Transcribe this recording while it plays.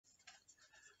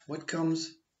What comes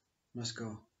must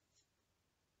go.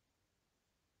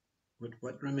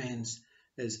 What remains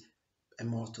is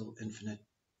immortal, infinite,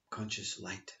 conscious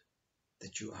light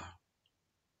that you are.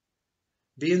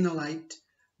 Be in the light.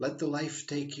 Let the life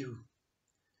take you.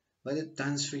 Let it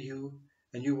dance for you,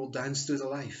 and you will dance through the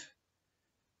life.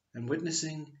 And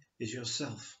witnessing is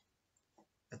yourself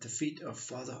at the feet of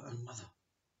father and mother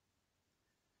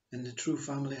in the true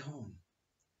family home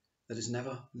that is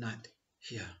never not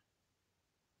here.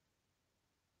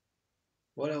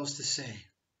 What else to say?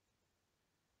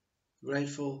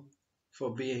 Grateful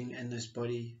for being in this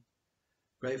body.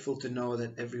 Grateful to know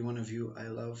that every one of you I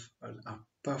love are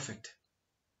perfect.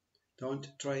 Don't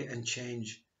try and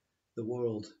change the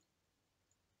world.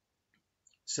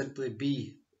 Simply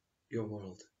be your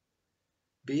world.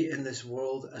 Be in this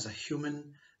world as a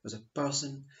human, as a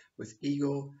person, with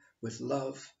ego, with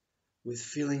love, with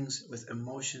feelings, with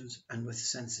emotions, and with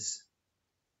senses.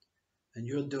 And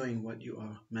you're doing what you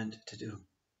are meant to do.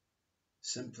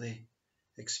 Simply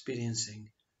experiencing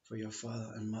for your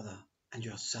father and mother and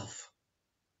yourself.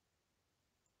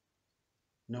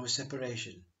 No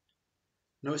separation.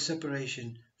 No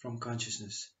separation from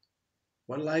consciousness.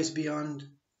 What lies beyond,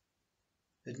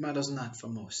 it matters not for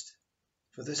most.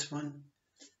 For this one,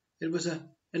 it was an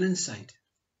insight,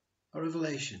 a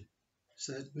revelation,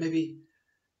 so that maybe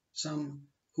some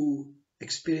who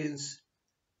experience,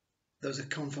 there's a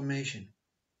confirmation.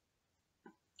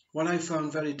 What I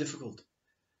found very difficult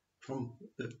from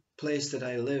the place that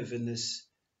I live, in this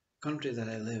country that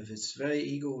I live, it's very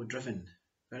ego-driven,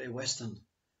 very Western,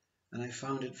 and I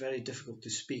found it very difficult to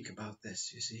speak about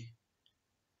this, you see,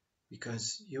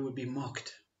 because you would be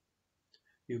mocked,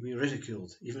 you'd be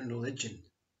ridiculed. Even religion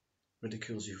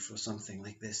ridicules you for something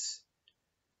like this,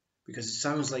 because it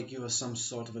sounds like you are some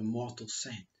sort of immortal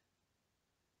saint.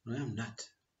 I am not.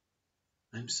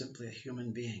 I'm simply a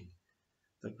human being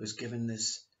that was given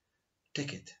this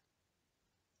ticket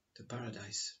to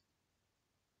paradise,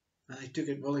 and I took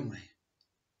it willingly.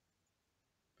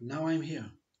 But now I'm here,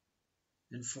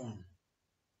 in form,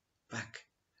 back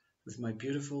with my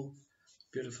beautiful,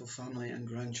 beautiful family and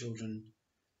grandchildren,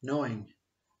 knowing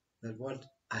that what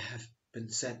I have been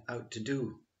set out to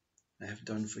do, I have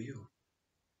done for you.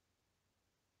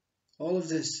 All of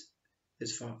this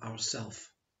is for ourself.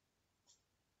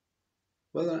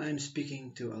 Whether I'm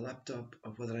speaking to a laptop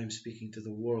or whether I'm speaking to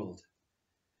the world,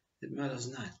 it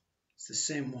matters not. It's the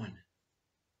same one.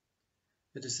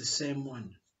 It is the same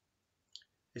one.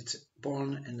 It's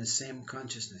born in the same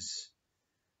consciousness.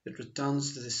 It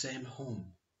returns to the same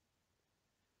home.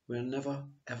 We are never,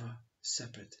 ever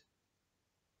separate.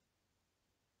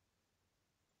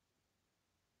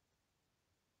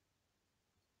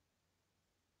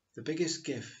 The biggest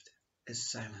gift is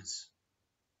silence.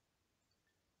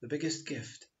 The biggest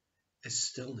gift is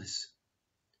stillness.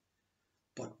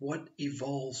 But what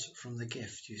evolves from the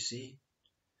gift, you see?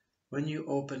 When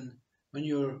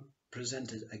you're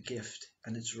presented a gift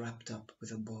and it's wrapped up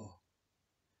with a bow,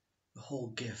 the whole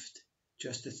gift,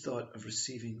 just the thought of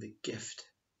receiving the gift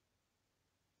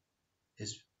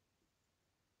is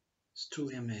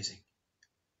truly amazing.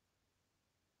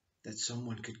 That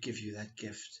someone could give you that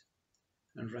gift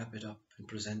and wrap it up and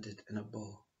present it in a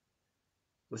bow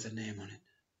with a name on it.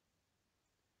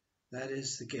 That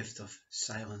is the gift of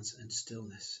silence and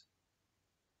stillness.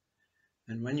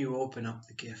 And when you open up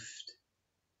the gift,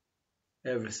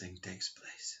 everything takes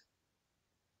place.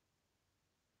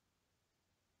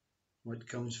 What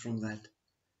comes from that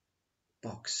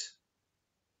box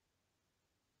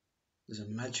is a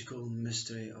magical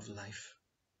mystery of life,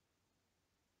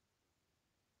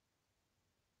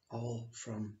 all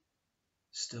from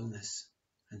stillness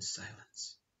and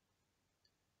silence,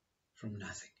 from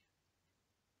nothing.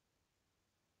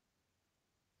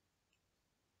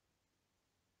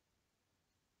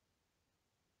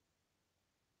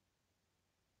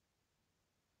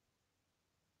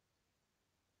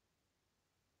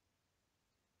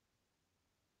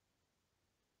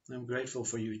 I'm grateful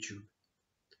for YouTube.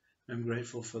 I'm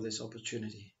grateful for this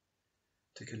opportunity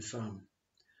to confirm.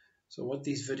 So what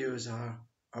these videos are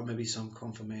maybe some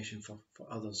confirmation for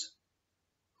others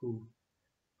who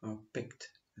are picked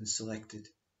and selected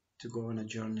to go on a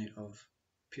journey of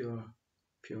pure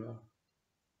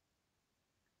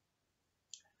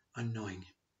unknowing,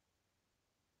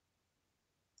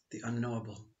 the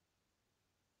unknowable,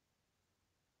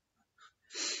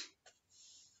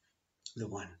 the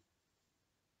one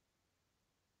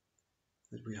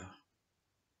that we are.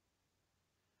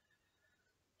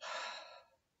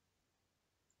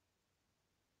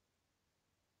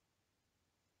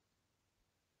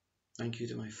 Thank you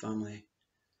to my family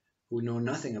who know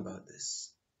nothing about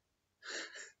this.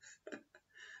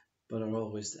 but are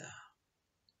always there.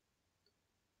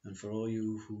 And for all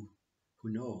you who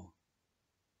know,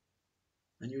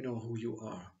 and you know who you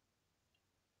are,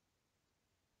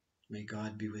 may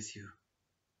God be with you,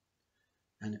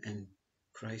 and in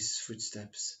Christ's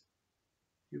footsteps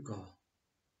you go.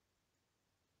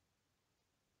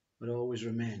 But always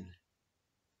remain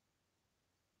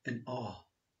in awe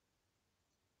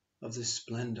of this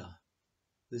splendor,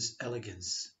 this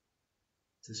elegance,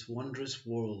 this wondrous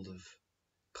world of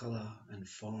color and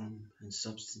form and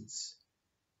substance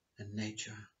and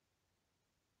nature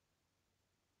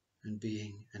and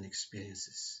being and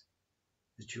experiences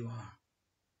that you are.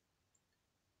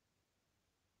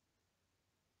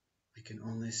 I can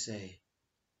only say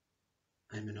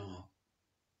I'm in awe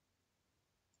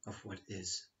of what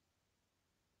is.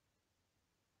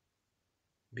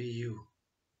 Be you.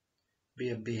 Be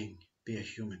a being. Be a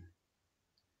human.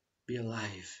 Be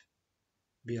alive.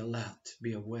 Be alert.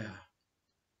 Be aware.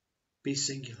 Be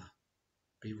singular.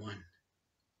 Be one.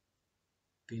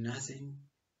 Be nothing.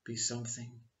 Be something.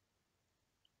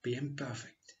 Be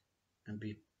imperfect. And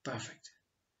be perfect.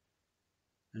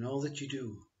 And all that you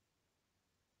do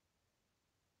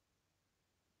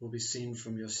will be seen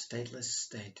from your stateless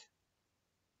state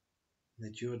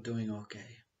that you are doing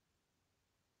okay.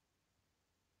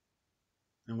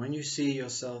 And when you see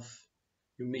yourself,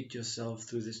 you meet yourself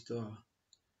through this door,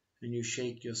 and you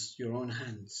shake your own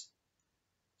hands,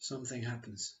 something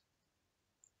happens.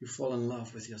 You fall in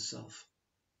love with yourself.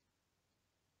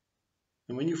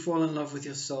 And when you fall in love with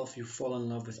yourself, you fall in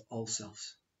love with all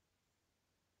selves.